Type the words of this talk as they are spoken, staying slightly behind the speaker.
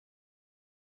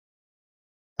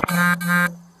Hey,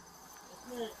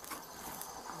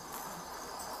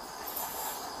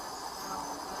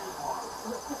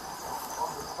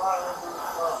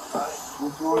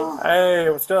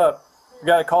 what's up? We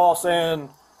got a call saying.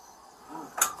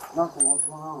 Nothing. What's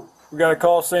going on? We got a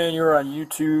call saying you were on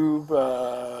YouTube.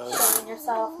 Showing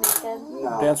yourself naked.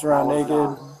 No, dancing around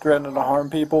naked, threatening to harm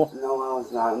people. No, I was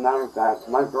not. Matter of fact,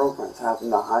 my girlfriends happen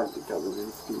to hide because of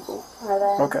these people. Are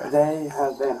they? Okay. They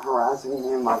have been harassing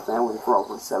me and my family for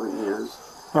over 7 years.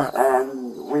 Right.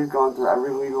 And we've gone through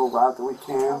every legal route that we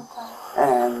can.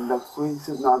 And the police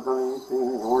have not done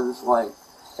anything. And we're just like,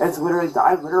 it's literally,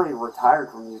 I literally retired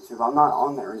from YouTube. I'm not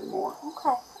on there anymore.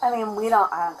 Okay. I mean, I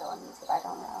don't go on YouTube. I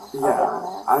don't know. Yeah, I'll be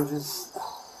honest. I'm just...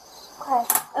 Okay.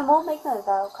 And we'll make note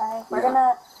though, okay? We're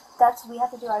we have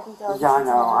to do our due diligence. Yeah,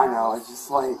 I know. It's just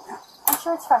like... I'm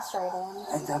sure it's frustrating.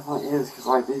 It definitely is, because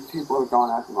like, these people have gone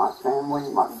after my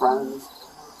family, my friends.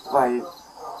 Like...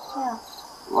 Yeah.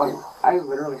 Like, I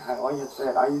literally had, like I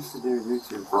said, I used to do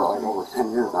YouTube for like over 10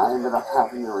 years. I ended up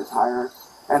having to retire.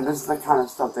 And this is the kind of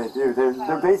stuff they do.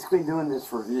 They're basically doing this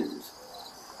for views.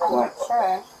 Like,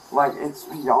 sure. Like, it's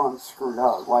beyond screwed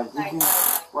up. Like, you can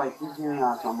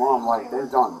ask my mom, like, they've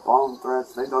done bomb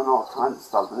threats, they've done all kinds of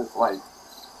stuff, and it's like,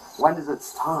 when does it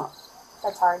stop?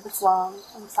 That's hard. It's long.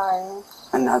 I'm sorry.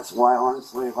 And that's why,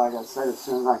 honestly, like I said, as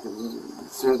soon as I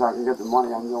can get the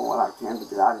money, I'm doing what I can to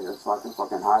get out of here so I can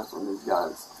fucking hide from these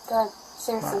guys. Good.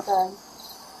 Seriously good.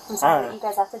 I'm sorry that you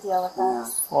guys have to deal with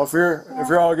this. Well, if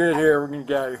you're all good here, we're gonna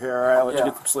get out of here. All right, let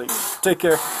you get some sleep. Take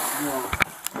care. Yeah.